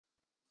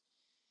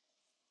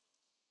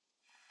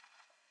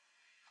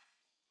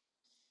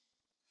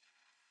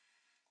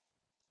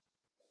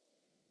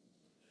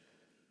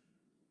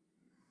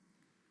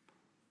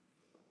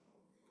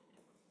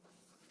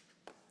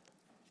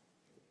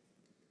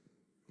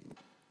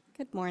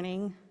Good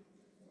morning.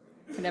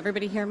 Can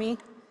everybody hear me?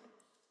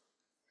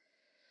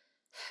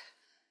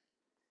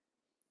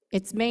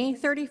 It's May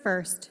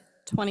 31st,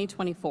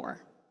 2024,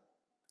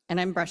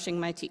 and I'm brushing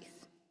my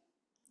teeth,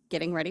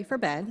 getting ready for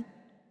bed,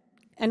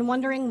 and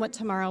wondering what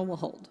tomorrow will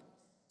hold.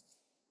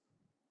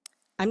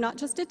 I'm not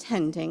just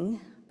attending,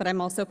 but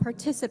I'm also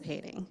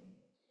participating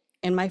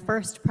in my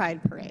first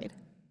Pride Parade.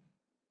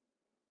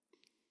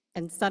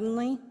 And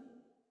suddenly,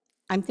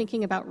 I'm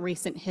thinking about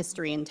recent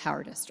history in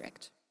Tower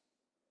District,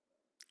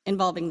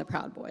 involving the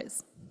Proud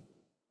Boys.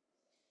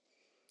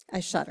 I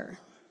shudder.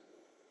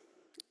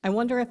 I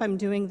wonder if I'm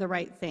doing the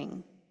right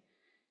thing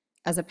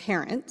as a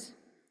parent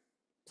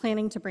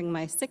planning to bring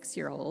my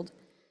 6-year-old,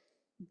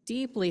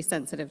 deeply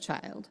sensitive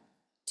child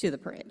to the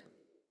parade.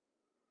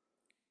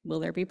 Will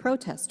there be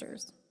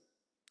protesters?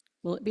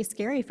 Will it be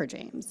scary for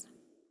James?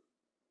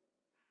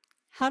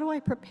 How do I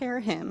prepare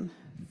him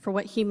for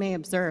what he may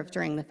observe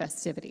during the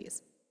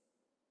festivities?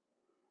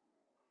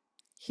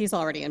 He's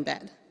already in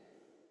bed,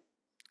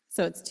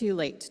 so it's too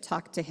late to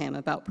talk to him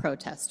about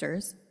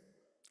protesters,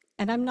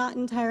 and I'm not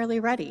entirely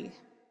ready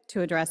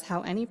to address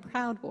how any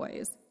Proud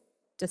Boys,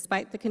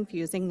 despite the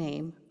confusing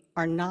name,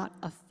 are not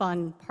a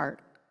fun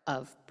part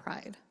of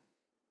Pride.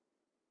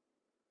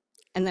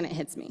 And then it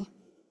hits me.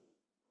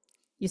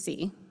 You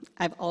see,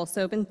 I've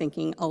also been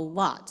thinking a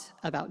lot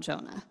about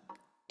Jonah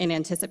in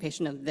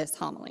anticipation of this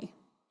homily.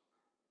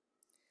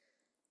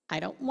 I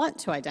don't want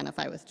to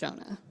identify with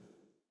Jonah.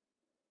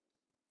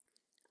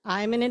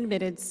 I'm an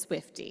admitted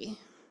Swiftie.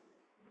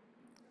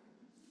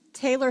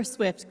 Taylor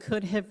Swift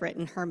could have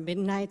written her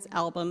Midnight's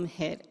album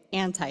hit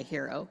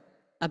Anti-Hero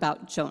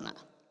about Jonah.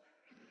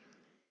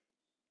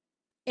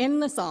 In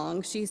the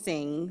song, she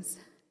sings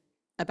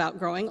about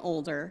growing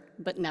older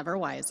but never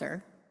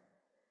wiser.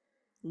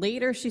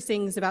 Later, she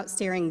sings about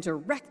staring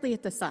directly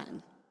at the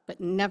sun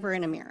but never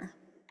in a mirror.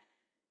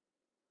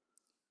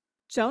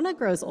 Jonah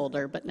grows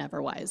older but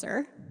never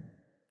wiser.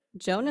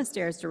 Jonah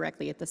stares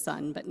directly at the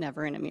sun but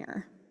never in a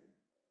mirror.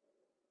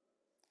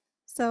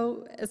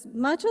 So, as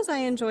much as I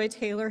enjoy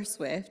Taylor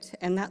Swift,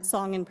 and that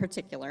song in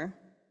particular,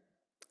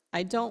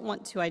 I don't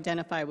want to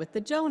identify with the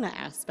Jonah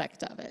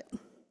aspect of it.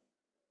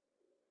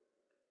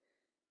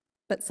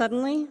 But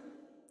suddenly,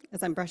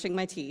 as I'm brushing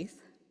my teeth,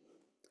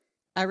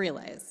 I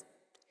realize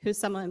who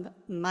some of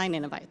my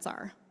Ninevites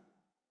are.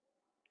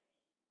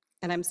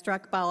 And I'm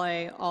struck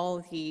by all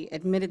the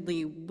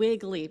admittedly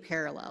wiggly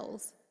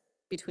parallels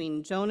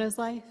between Jonah's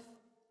life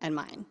and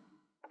mine.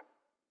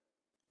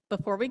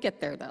 Before we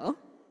get there, though,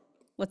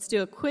 let's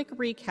do a quick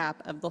recap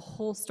of the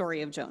whole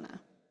story of Jonah.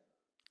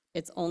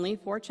 It's only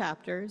 4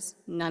 chapters,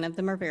 none of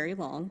them are very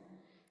long,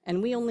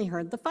 and we only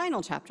heard the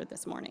final chapter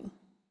this morning.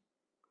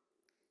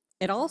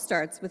 It all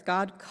starts with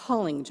God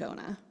calling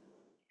Jonah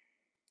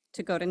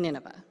to go to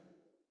Nineveh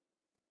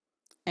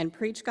and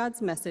preach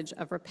God's message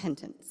of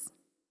repentance.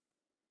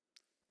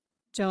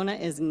 Jonah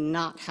is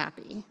not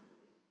happy,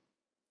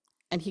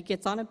 and he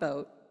gets on a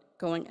boat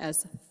going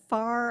as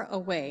far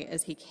away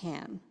as he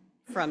can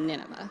from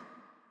Nineveh.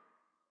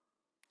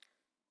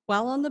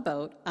 While on the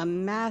boat, a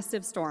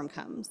massive storm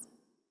comes.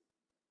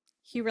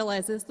 He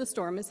realizes the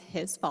storm is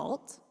his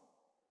fault,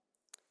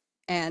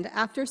 and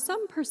after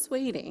some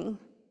persuading,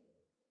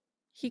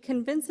 he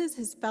convinces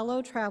his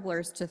fellow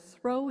travelers to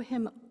throw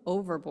him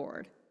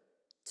overboard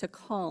to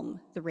calm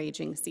the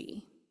raging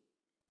sea.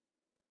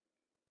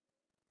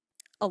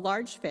 A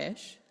large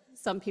fish,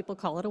 some people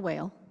call it a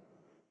whale,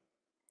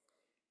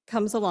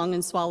 comes along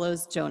and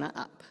swallows Jonah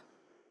up.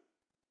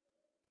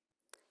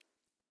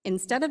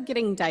 Instead of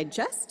getting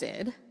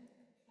digested,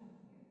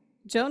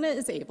 Jonah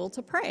is able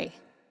to pray.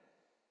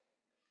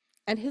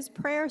 And his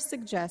prayer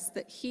suggests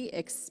that he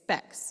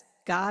expects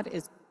God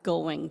is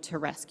going to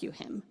rescue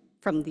him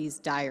from these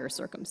dire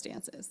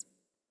circumstances.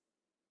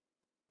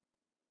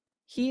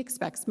 He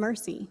expects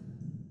mercy.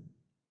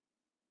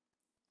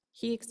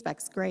 He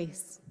expects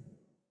grace.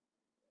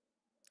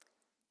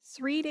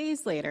 3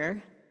 days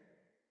later,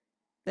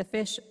 the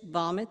fish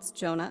vomits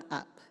Jonah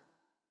up,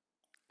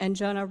 and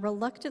Jonah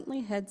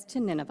reluctantly heads to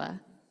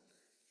Nineveh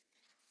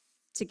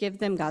to give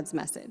them God's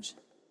message.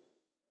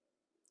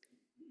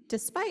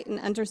 Despite an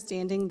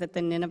understanding that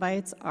the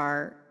Ninevites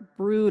are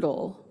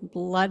brutal,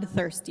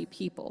 bloodthirsty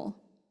people,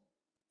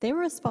 they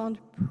respond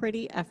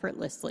pretty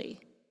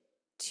effortlessly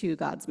to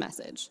God's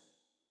message.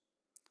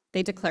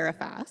 They declare a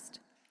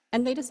fast,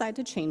 and they decide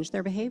to change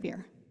their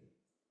behavior.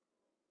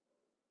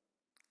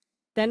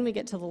 Then we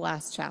get to the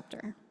last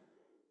chapter,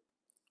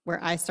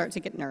 where I start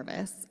to get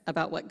nervous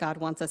about what God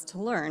wants us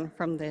to learn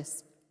from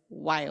this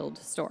wild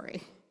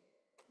story.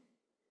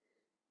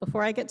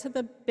 Before I get to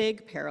the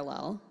big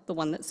parallel, the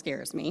one that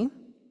scares me,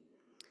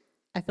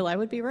 I feel I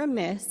would be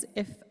remiss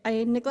if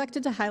I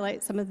neglected to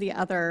highlight some of the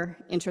other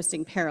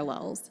interesting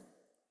parallels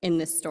in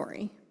this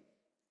story,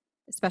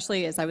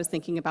 especially as I was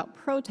thinking about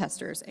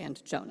protesters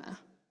and Jonah.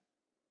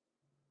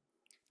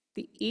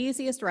 The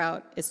easiest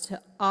route is to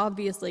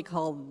obviously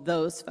call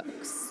those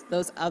folks,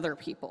 those other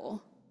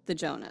people, the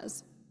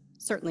Jonahs,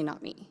 certainly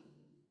not me.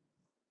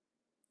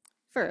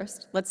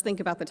 First, let's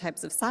think about the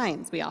types of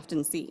signs we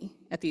often see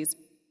at these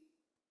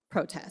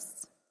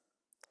protests.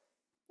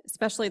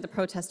 especially the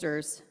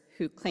protesters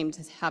who claim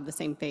to have the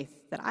same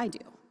faith that I do.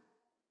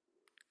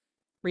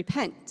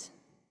 Repent.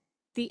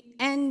 The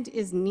end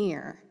is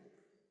near.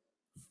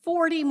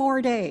 40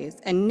 more days,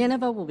 and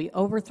Nineveh will be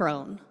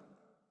overthrown.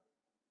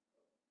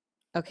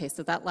 Okay,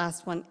 so that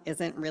last one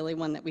isn't really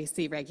one that we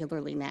see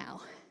regularly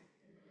now.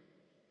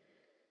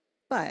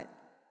 But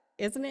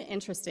isn't it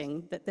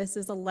interesting that this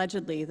is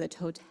allegedly the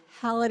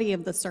totality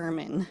of the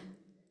sermon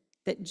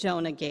that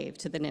Jonah gave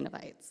to the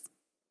Ninevites?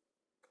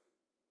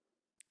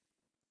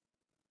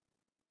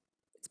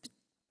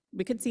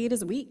 We could see it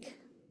as weak,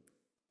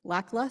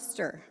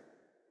 lackluster,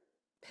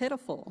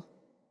 pitiful.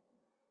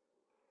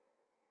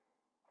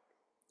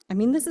 I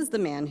mean, this is the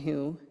man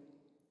who,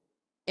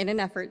 in an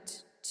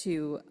effort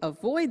to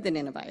avoid the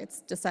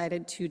Ninevites,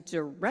 decided to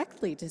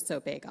directly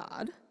disobey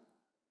God,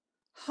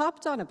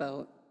 hopped on a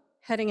boat,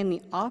 heading in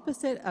the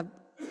opposite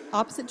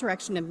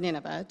direction of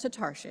Nineveh to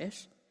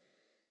Tarshish,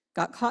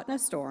 got caught in a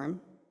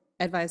storm,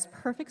 advised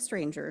perfect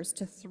strangers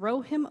to throw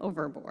him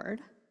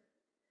overboard,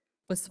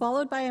 was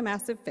swallowed by a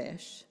massive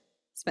fish,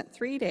 spent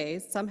 3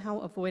 days somehow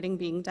avoiding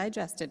being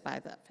digested by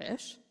that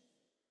fish,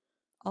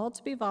 all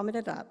to be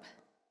vomited up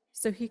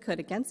so he could,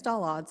 against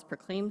all odds,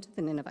 proclaim to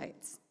the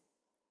Ninevites,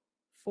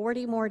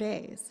 40 more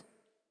days,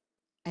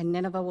 and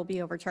Nineveh will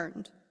be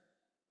overturned.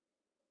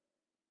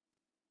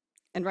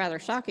 And rather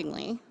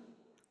shockingly,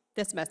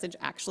 this message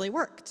actually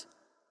worked.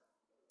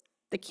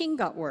 The king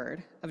got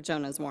word of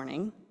Jonah's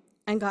warning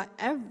and got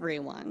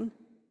everyone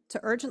to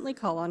urgently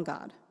call on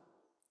God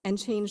and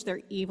change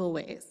their evil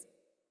ways.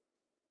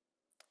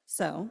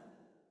 So,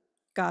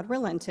 God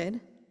relented,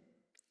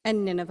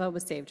 and Nineveh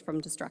was saved from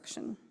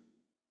destruction.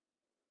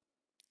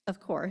 Of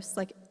course,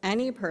 like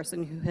any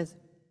person who has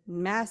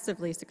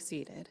massively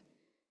succeeded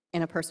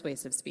in a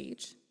persuasive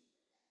speech,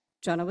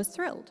 Jonah was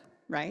thrilled,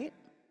 right?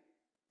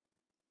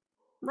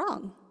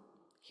 Wrong.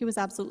 He was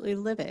absolutely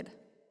livid.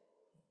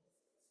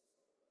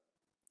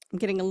 I'm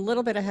getting a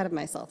little bit ahead of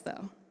myself,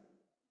 though.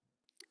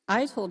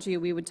 I told you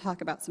we would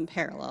talk about some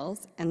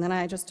parallels, and then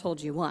I just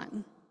told you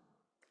one.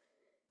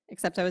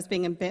 Except I was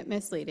being a bit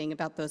misleading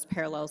about those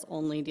parallels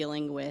only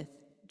dealing with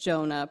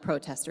Jonah,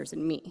 protesters,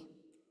 and me.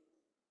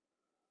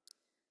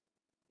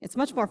 It's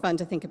much more fun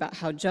to think about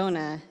how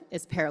Jonah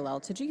is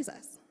parallel to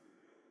Jesus.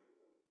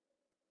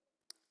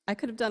 I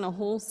could have done a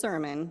whole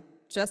sermon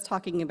just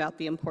talking about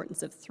the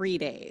importance of 3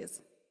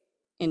 days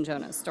in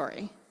Jonah's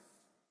story.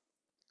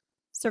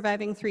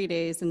 Surviving 3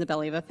 days in the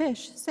belly of a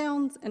fish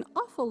sounds an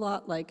awful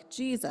lot like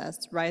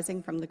Jesus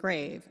rising from the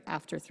grave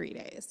after 3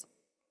 days.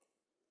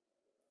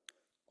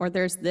 Or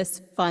there's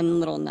this fun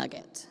little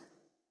nugget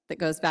that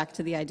goes back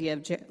to the idea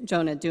of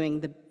Jonah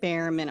doing the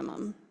bare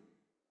minimum.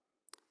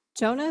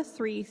 Jonah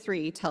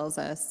 3:3 tells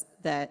us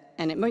that,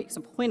 and it makes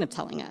a point of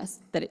telling us,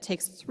 that it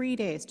takes 3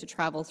 days to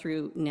travel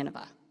through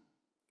Nineveh.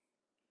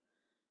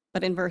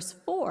 But in verse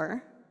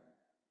 4,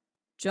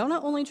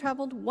 Jonah only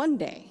traveled 1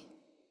 day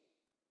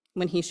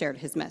when he shared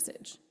his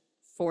message.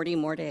 40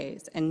 more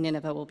days and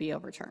Nineveh will be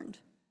overturned.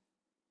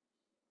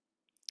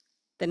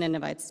 The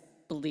Ninevites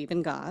believe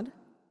in God.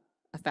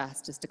 A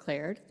fast is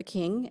declared. The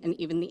king and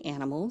even the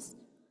animals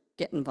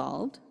get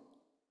involved.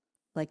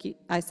 Like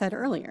I said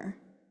earlier,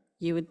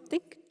 you would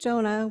think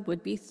Jonah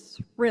would be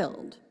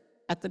thrilled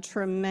at the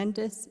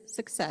tremendous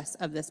success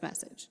of this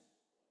message,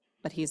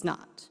 but he's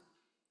not.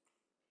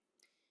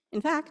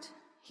 In fact,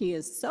 he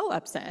is so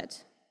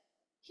upset,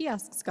 he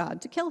asks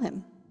God to kill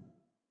him.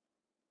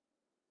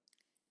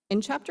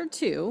 In chapter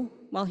 2,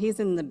 while he's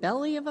in the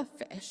belly of a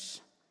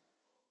fish,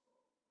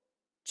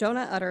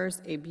 Jonah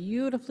utters a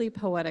beautifully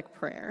poetic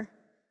prayer,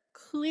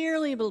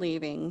 clearly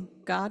believing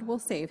God will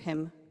save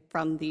him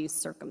from these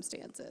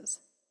circumstances.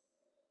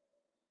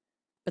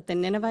 But the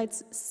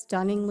Ninevites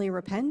stunningly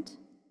repent,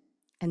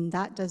 and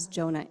that does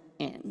Jonah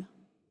in.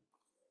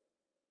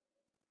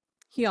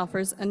 He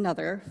offers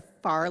another,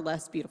 far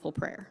less beautiful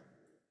prayer.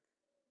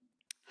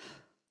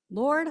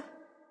 Lord,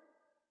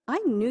 I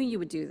knew you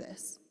would do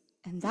this,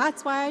 and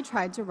that's why I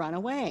tried to run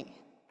away.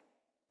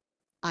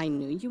 I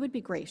knew you would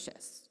be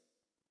gracious,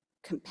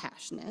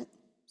 compassionate,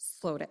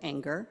 slow to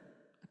anger,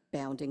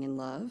 abounding in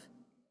love,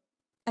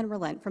 and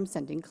relent from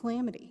sending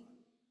calamity.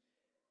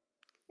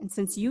 And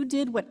since you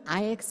did what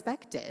I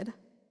expected,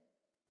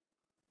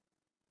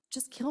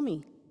 just kill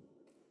me.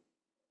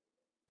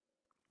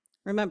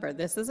 Remember,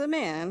 this is a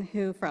man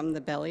who from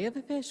the belly of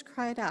a fish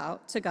cried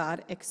out to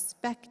God,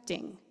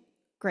 expecting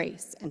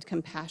grace and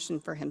compassion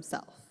for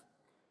himself.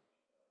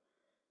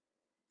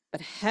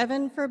 But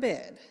heaven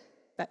forbid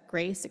that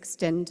grace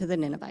extend to the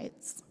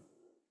Ninevites.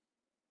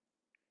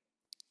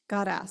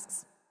 God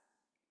asks,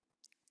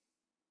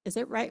 is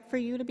it right for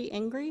you to be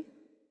angry?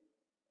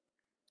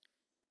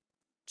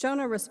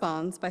 Jonah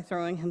responds by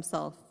throwing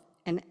himself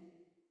an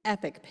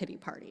epic pity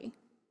party.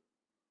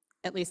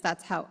 At least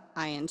that's how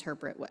I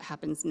interpret what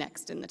happens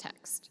next in the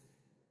text.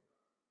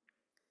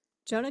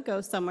 Jonah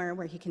goes somewhere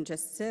where he can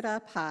just sit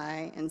up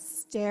high and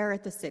stare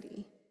at the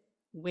city,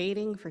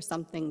 waiting for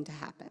something to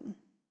happen.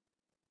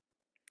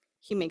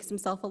 He makes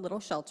himself a little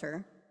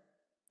shelter,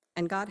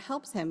 and God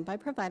helps him by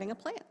providing a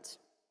plant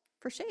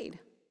for shade.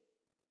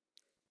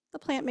 The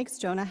plant makes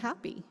Jonah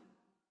happy.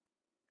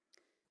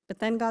 But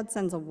then God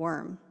sends a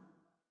worm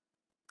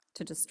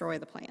to destroy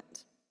the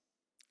plant.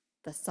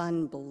 The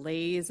sun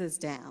blazes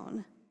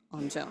down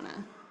on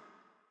Jonah,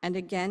 and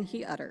again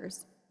he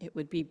utters, "It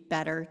would be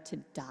better to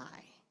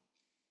die."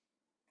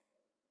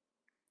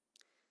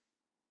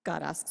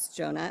 God asks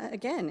Jonah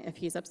again if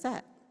he's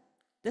upset,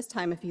 this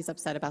time if he's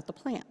upset about the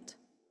plant,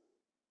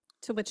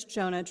 to which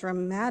Jonah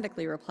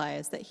dramatically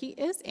replies that he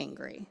is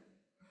angry.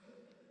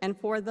 And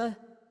for the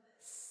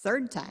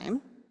third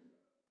time,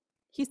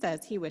 he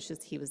says he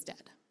wishes he was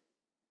dead.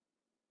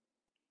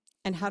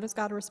 And how does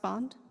God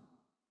respond?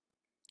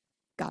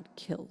 God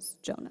kills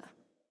Jonah.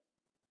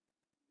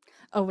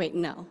 Oh, wait,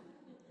 no,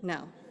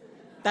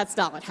 that's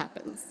not what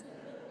happens.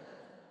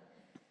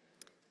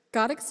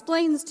 God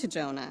explains to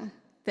Jonah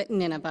that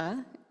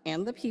Nineveh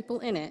and the people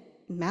in it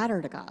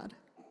matter to God.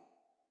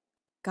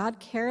 God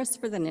cares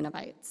for the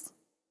Ninevites.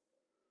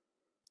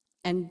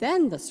 And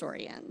then the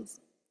story ends,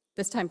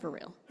 this time for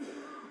real.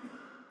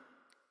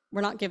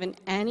 We're not given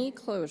any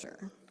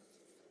closure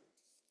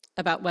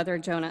about whether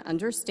Jonah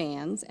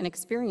understands and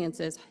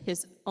experiences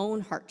his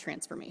own heart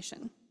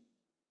transformation.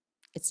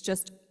 It's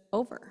just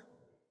over.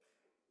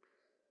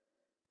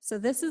 So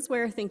this is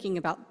where thinking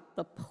about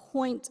the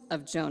point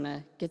of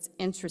Jonah gets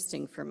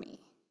interesting for me.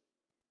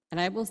 And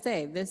I will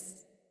say,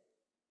 this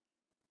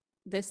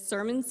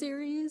sermon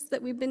series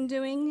that we've been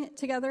doing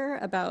together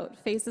about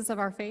phases of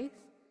our faith,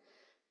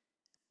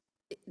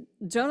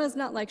 Jonah's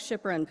not like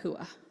Shiphrah and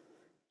Puah.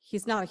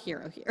 He's not a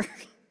hero here.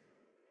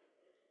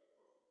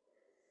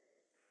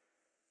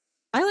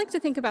 I like to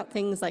think about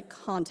things like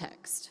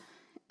context,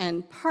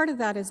 and part of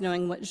that is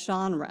knowing what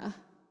genre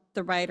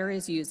the writer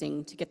is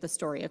using to get the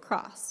story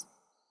across.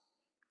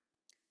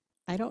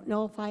 I don't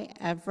know if I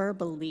ever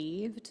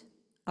believed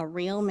a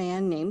real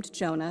man named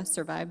Jonah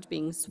survived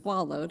being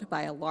swallowed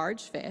by a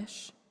large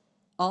fish,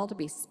 all to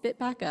be spit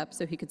back up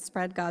so he could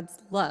spread God's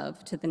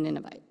love to the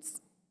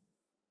Ninevites.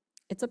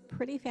 It's a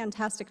pretty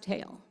fantastic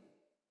tale.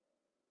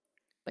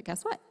 But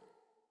guess what?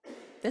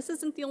 This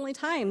isn't the only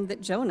time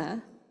that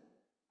Jonah,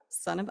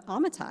 son of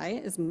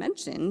Amittai, is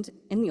mentioned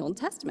in the Old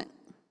Testament.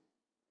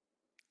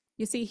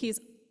 You see, he's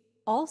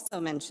also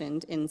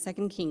mentioned in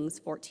 2 Kings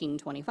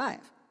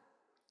 14:25,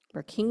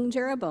 where King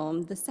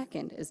Jeroboam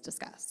II is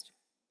discussed.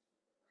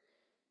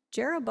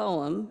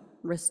 Jeroboam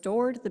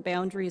restored the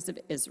boundaries of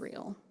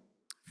Israel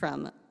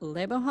from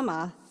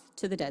Lebo-Hamath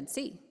to the Dead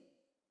Sea.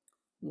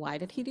 Why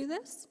did he do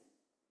this?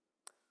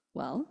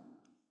 Well,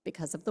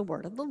 because of the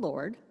word of the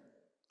Lord,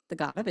 the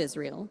God of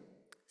Israel,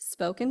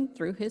 spoken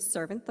through his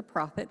servant the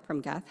prophet from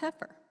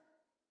Gath-Hepher.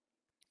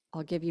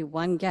 I'll give you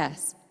one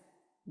guess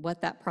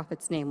what that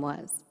prophet's name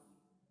was.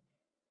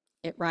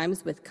 It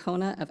rhymes with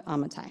Konah of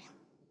Amittai.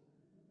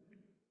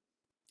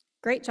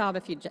 Great job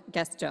if you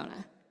guessed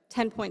Jonah.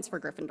 10 points for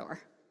Gryffindor.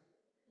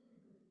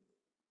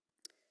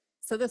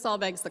 So this all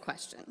begs the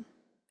question,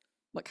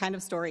 what kind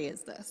of story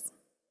is this?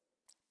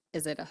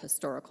 Is it a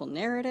historical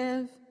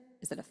narrative?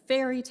 Is it a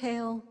fairy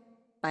tale,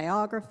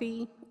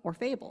 biography, or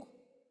fable?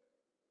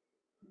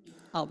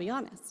 I'll be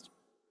honest,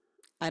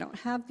 I don't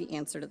have the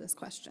answer to this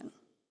question.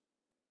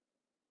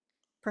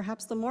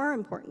 Perhaps the more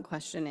important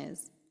question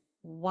is,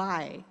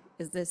 why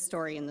is this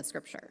story in the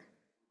scripture?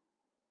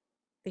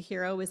 The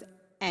hero is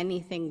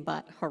anything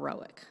but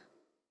heroic.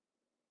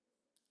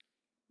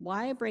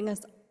 Why bring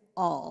us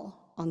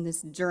all on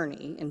this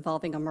journey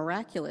involving a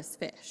miraculous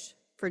fish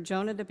for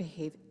Jonah to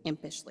behave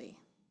impishly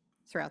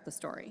throughout the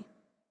story?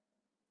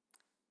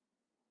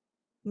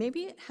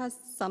 Maybe it has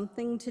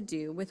something to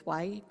do with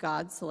why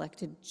God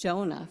selected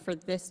Jonah for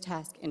this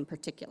task in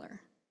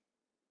particular.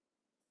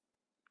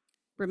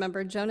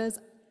 Remember, Jonah's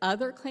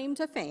other claim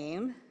to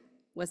fame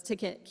was to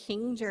get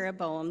King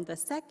Jeroboam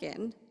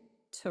II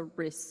to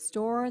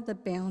restore the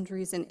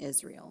boundaries in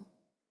Israel.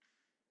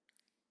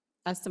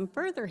 As some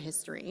further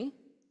history,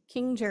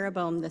 King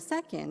Jeroboam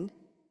II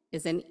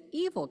is an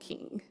evil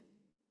king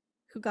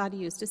who God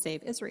used to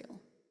save Israel.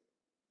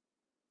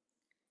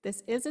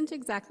 This isn't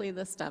exactly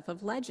the stuff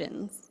of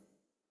legends.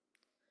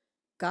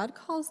 God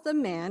calls the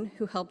man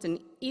who helped an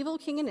evil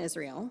king in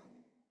Israel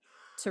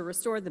to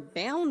restore the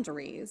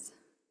boundaries,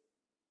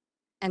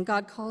 and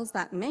God calls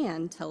that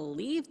man to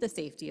leave the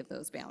safety of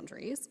those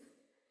boundaries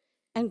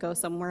and go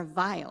somewhere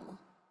vile,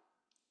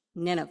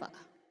 Nineveh.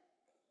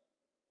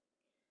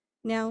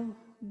 Now,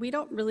 we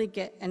don't really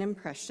get an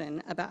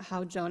impression about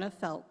how Jonah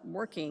felt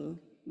working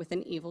with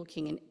an evil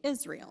king in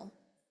Israel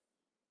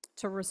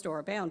to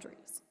restore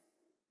boundaries.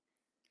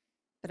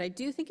 But I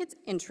do think it's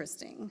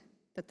interesting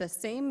that the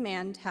same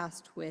man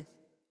tasked with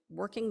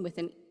working with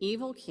an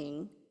evil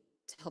king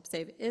to help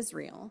save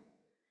Israel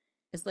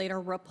is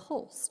later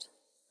repulsed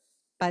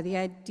by the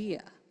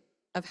idea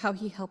of how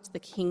he helped the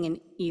king in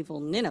evil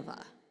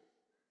Nineveh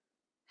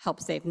help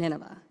save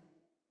Nineveh.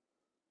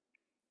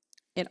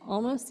 It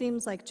almost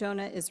seems like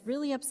Jonah is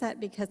really upset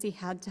because he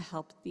had to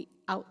help the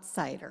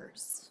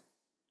outsiders,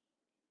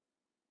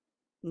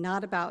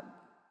 not about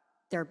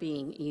their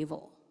being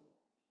evil.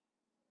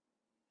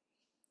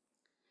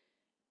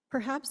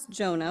 Perhaps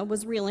Jonah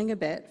was reeling a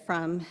bit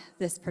from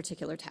this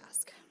particular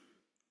task.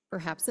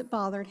 Perhaps it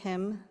bothered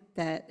him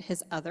that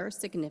his other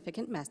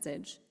significant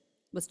message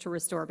was to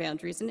restore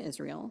boundaries in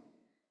Israel,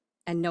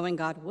 and knowing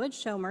God would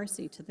show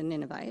mercy to the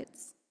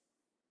Ninevites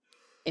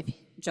if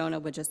Jonah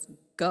would just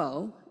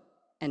go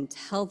and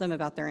tell them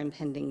about their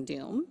impending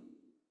doom,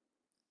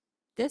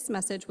 this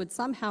message would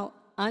somehow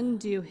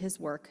undo his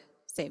work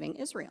saving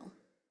Israel.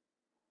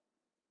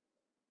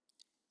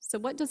 So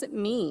what does it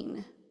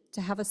mean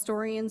to have a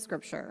story in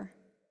Scripture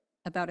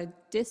about a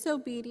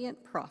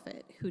disobedient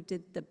prophet who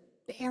did the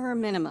bare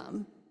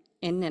minimum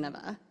in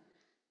Nineveh,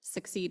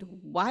 succeed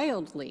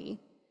wildly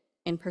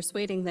in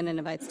persuading the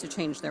Ninevites to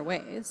change their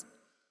ways,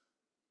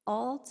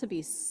 all to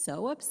be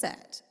so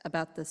upset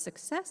about the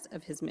success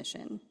of his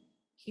mission,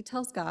 he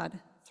tells God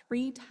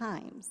 3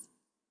 times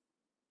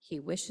he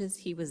wishes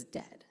he was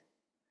dead.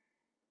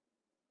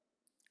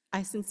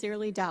 I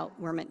sincerely doubt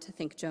we're meant to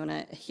think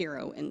Jonah a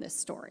hero in this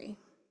story.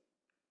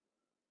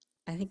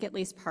 I think at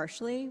least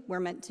partially we're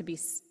meant to be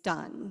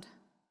stunned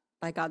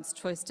by God's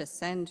choice to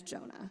send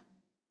Jonah,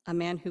 a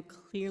man who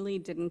clearly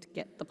didn't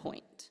get the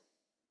point.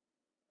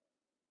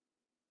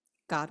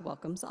 God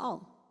welcomes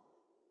all,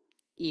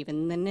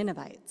 even the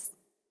Ninevites,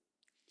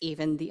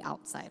 even the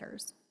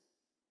outsiders.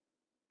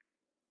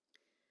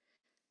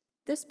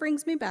 This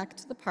brings me back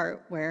to the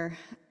part where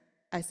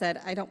I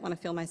said I don't want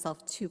to feel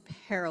myself too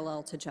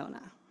parallel to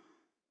Jonah.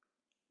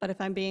 But if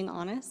I'm being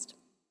honest,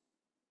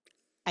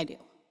 I do.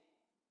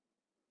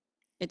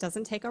 It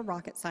doesn't take a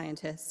rocket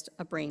scientist,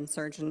 a brain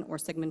surgeon, or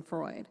Sigmund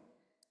Freud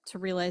to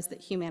realize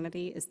that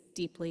humanity is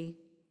deeply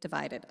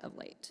divided of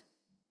late.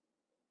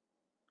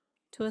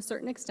 To a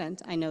certain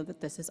extent, I know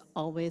that this has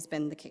always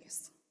been the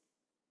case,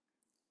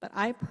 but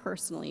I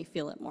personally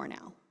feel it more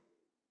now.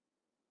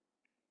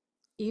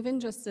 Even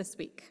just this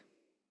week,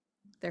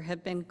 there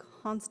have been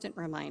constant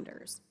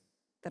reminders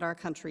that our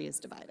country is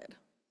divided.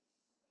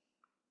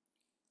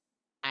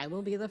 I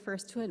will be the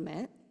first to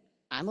admit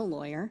I'm a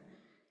lawyer,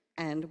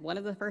 and one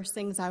of the first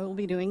things I will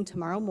be doing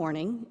tomorrow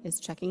morning is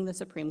checking the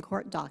Supreme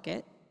Court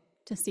docket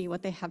to see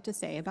what they have to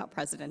say about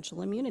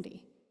presidential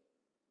immunity.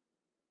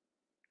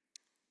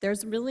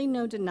 There's really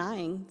no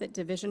denying that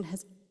division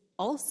has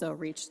also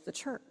reached the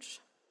church.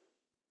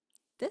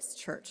 This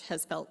church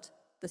has felt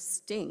the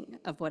sting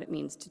of what it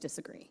means to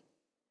disagree.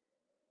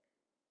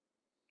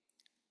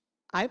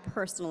 I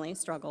personally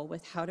struggle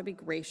with how to be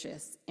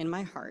gracious in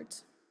my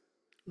heart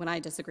when I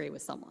disagree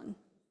with someone.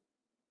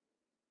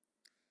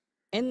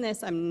 In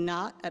this, I'm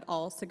not at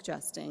all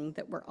suggesting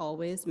that we're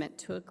always meant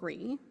to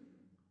agree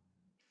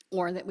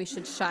or that we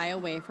should shy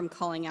away from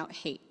calling out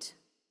hate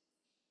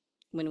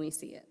when we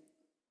see it.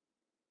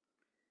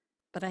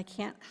 But I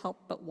can't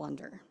help but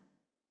wonder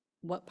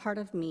what part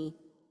of me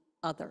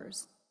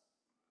others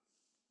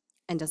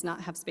and does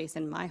not have space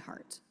in my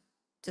heart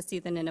to see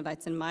the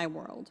Ninevites in my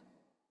world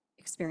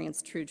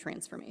experience true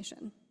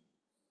transformation.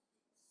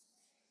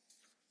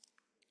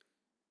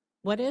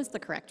 What is the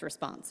correct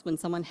response when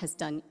someone has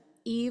done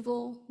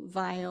evil,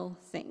 vile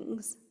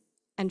things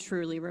and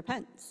truly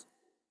repents?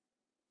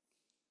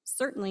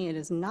 Certainly it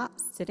is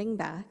not sitting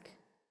back,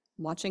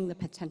 watching the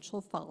potential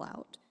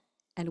fallout,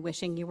 and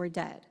wishing you were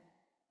dead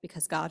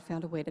because God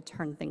found a way to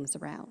turn things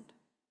around.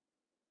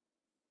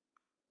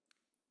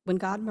 When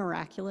God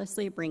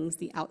miraculously brings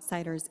the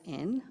outsiders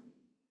in,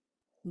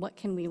 what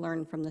can we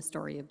learn from the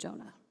story of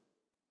Jonah?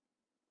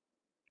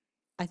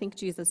 I think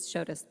Jesus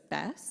showed us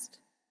best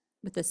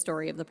with the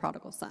story of the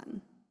prodigal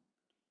son.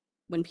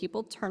 When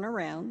people turn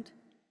around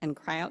and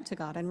cry out to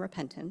God in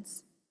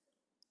repentance,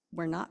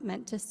 we're not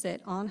meant to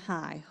sit on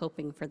high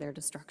hoping for their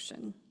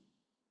destruction.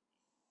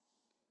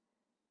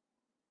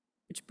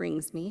 Which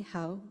brings me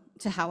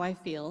to how I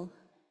feel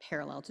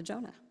parallel to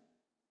Jonah.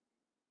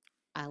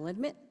 I'll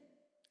admit,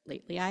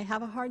 lately I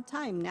have a hard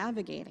time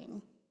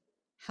navigating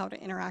how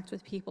to interact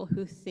with people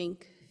who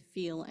think,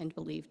 feel, and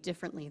believe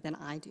differently than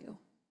I do,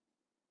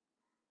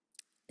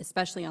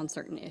 especially on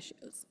certain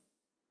issues.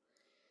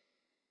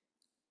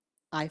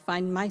 I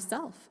find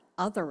myself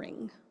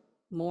othering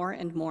more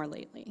and more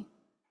lately.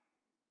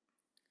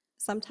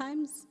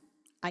 Sometimes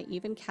I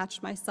even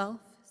catch myself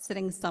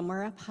sitting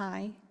somewhere up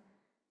high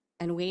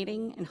and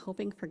waiting and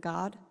hoping for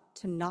God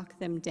to knock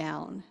them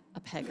down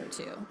a peg or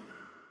two.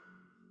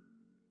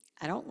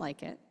 I don't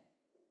like it.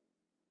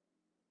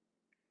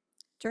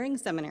 During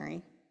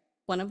seminary,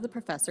 one of the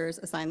professors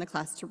assigned the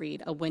class to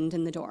read A Wind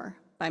in the Door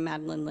by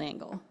Madeleine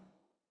L'Engle.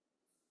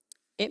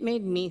 It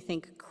made me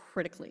think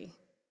critically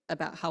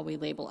about how we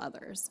label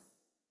others.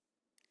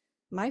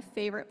 My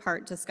favorite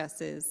part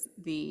discusses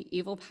the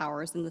evil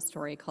powers in the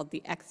story called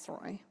the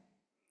ecthroi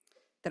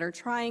that are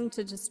trying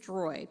to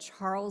destroy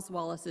Charles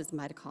Wallace's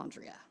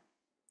mitochondria.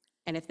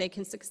 And if they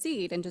can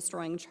succeed in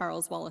destroying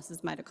Charles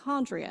Wallace's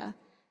mitochondria,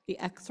 the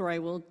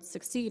ecthroi will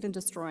succeed in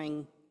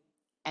destroying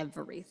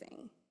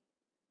everything.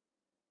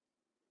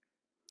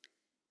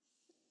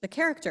 The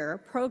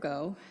character,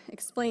 Progo,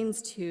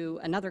 explains to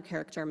another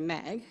character,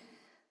 Meg,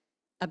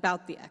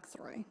 about the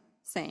ecthroi,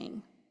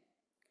 saying,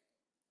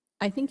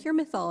 I think your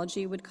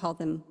mythology would call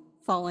them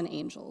fallen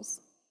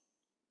angels.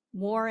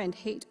 War and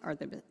hate are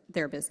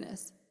their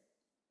business,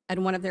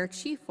 and one of their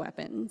chief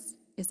weapons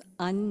is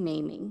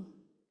unnaming,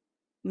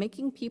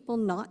 making people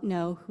not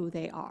know who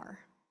they are.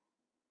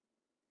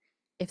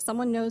 If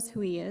someone knows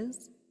who he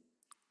is,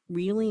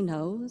 really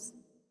knows,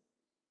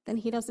 then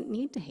he doesn't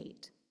need to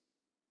hate.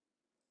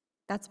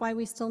 That's why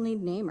we still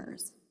need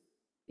namers,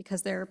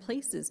 because there are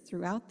places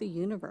throughout the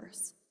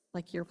universe,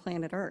 like your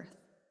planet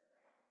Earth,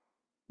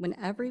 when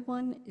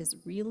everyone is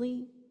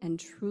really and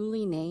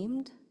truly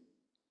named,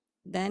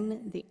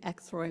 then the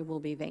Xroy will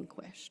be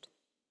vanquished.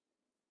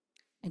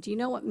 And do you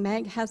know what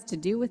Meg has to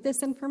do with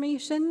this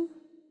information?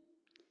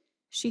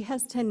 She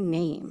has to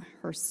name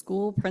her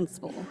school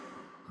principal,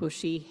 who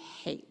she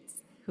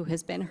hates, who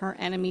has been her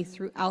enemy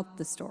throughout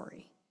the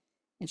story,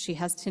 and she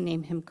has to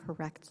name him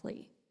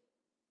correctly.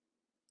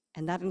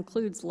 And that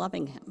includes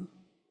loving him.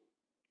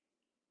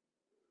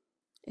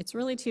 It's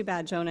really too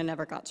bad Jonah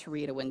never got to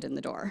read A Wind in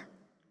the Door.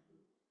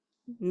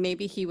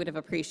 Maybe he would have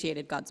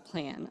appreciated God's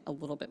plan a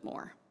little bit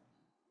more.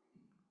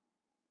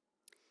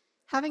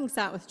 Having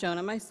sat with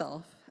Jonah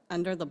myself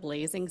under the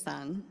blazing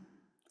sun,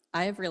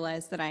 I have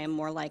realized that I am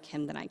more like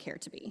him than I care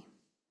to be.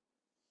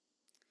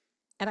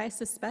 And I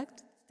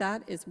suspect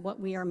that is what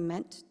we are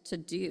meant to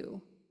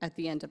do at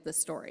the end of the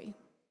story.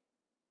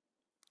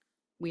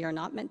 We are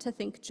not meant to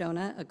think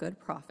Jonah a good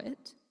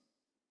prophet.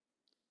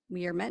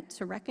 We are meant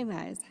to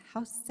recognize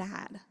how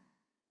sad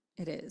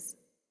it is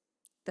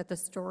that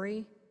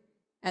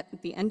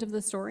at the end of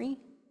the story,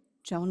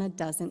 Jonah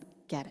doesn't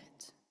get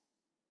it.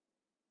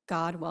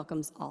 God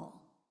welcomes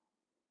all,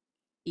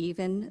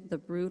 even the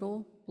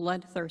brutal,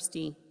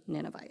 bloodthirsty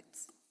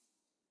Ninevites.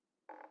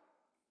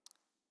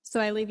 So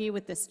I leave you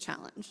with this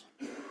challenge.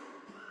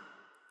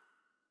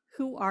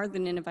 Who are the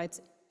Ninevites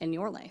in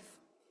your life?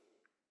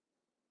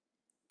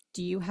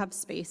 Do you have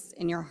space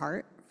in your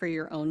heart for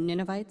your own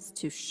Ninevites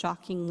to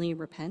shockingly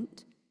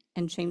repent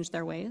and change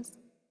their ways?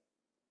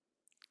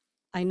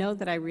 I know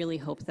that I really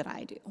hope that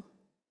I do.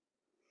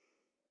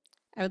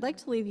 I would like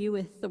to leave you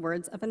with the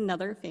words of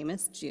another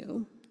famous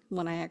Jew,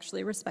 one I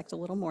actually respect a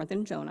little more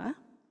than Jonah,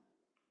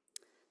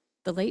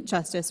 the late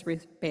Justice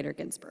Ruth Bader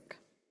Ginsburg.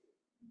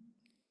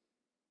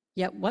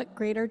 Yet what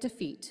greater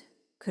defeat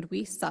could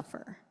we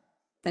suffer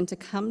than to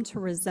come to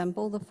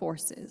resemble the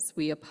forces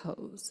we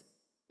oppose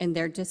in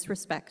their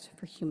disrespect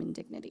for human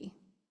dignity?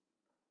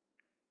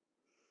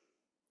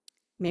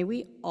 May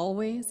we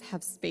always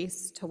have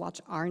space to watch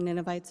our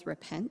Ninevites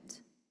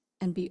repent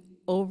and be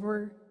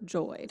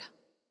overjoyed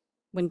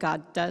when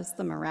God does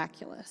the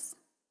miraculous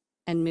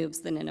and moves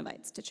the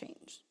Ninevites to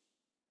change.